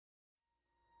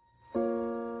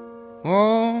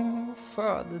Oh,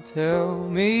 Father, tell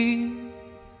me,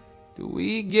 do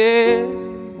we get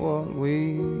what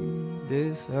we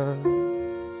deserve?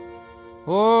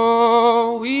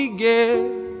 Oh, we get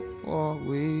what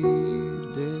we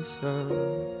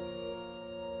deserve.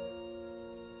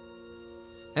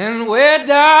 And where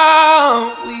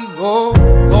down we go,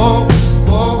 go,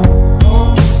 go,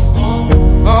 go, go.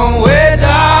 Oh, where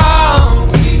down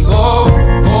we go,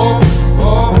 go,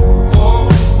 go, go,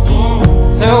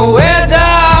 go. So where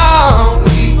down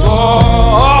we go,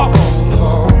 go,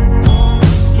 go,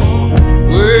 go.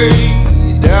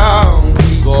 Way down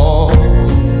we go.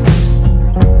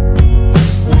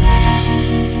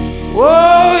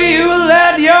 Oh, you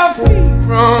let your feet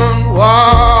run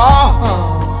wild.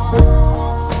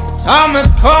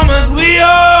 Thomas, come as we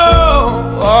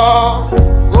all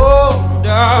go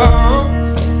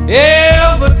down.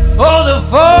 Yeah, but for the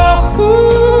folk who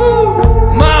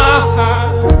my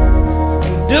heart,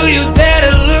 do you dare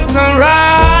to look them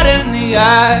right in the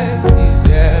eyes?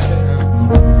 Yeah.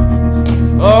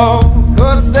 Oh,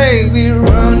 'cause say we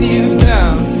run you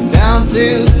down, down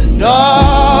to the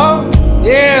door.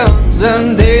 Yeah,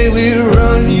 someday we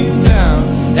run you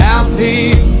down, down till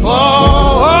you fall.